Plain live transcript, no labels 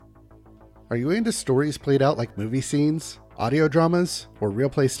Are you into stories played out like movie scenes, audio dramas, or real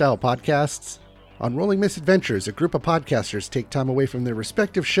play style podcasts? On Rolling Misadventures, a group of podcasters take time away from their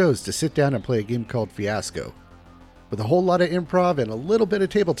respective shows to sit down and play a game called Fiasco. With a whole lot of improv and a little bit of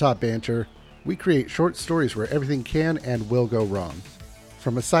tabletop banter, we create short stories where everything can and will go wrong.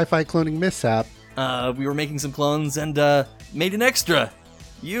 From a sci-fi cloning mishap, we were making some clones and made an extra.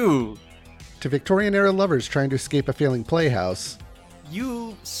 You. To Victorian-era lovers trying to escape a failing playhouse.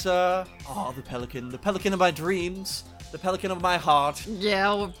 You, sir, are the pelican of my dreams, the pelican of my heart.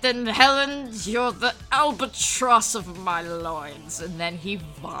 Yeah, well, then Helen, you're the albatross of my loins. And then he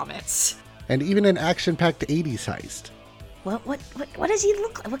vomits. And even an action-packed 80s heist. What does he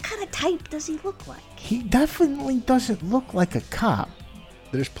look like? What kind of type does he look like? He definitely doesn't look like a cop.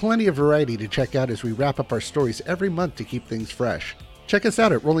 There's plenty of variety to check out as we wrap up our stories every month to keep things fresh. Check us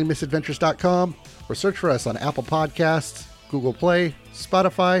out at rollingmisadventures.com or search for us on Apple Podcasts, Google Play,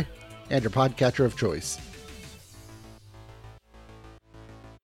 Spotify, and your podcatcher of choice.